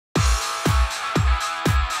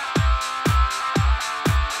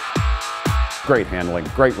great handling,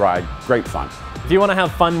 great ride, great fun. If you want to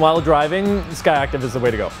have fun while driving, SkyActiv is the way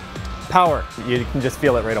to go. Power, you can just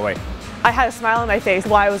feel it right away. I had a smile on my face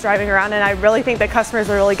while I was driving around, and I really think that customers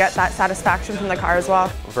will really get that satisfaction from the car as well.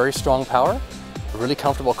 Very strong power, a really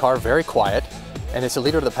comfortable car, very quiet, and it's a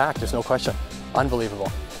leader of the pack, there's no question. Unbelievable.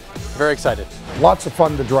 Very excited. Lots of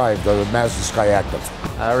fun to drive, the Mazda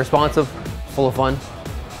Skyactiv. Responsive, full of fun,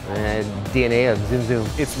 and DNA of zoom zoom.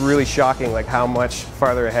 It's really shocking like how much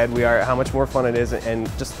farther ahead we are, how much more fun it is, and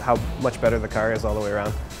just how much better the car is all the way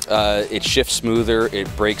around. It shifts smoother,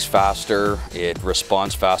 it brakes faster, it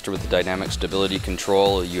responds faster with the dynamic stability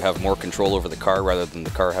control. You have more control over the car rather than the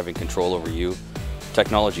car having control over you.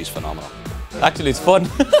 Technology is phenomenal. Actually, it's fun.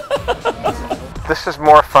 This is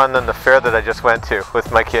more fun than the fair that I just went to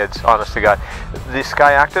with my kids, honest to God. The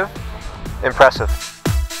SkyActiv, impressive.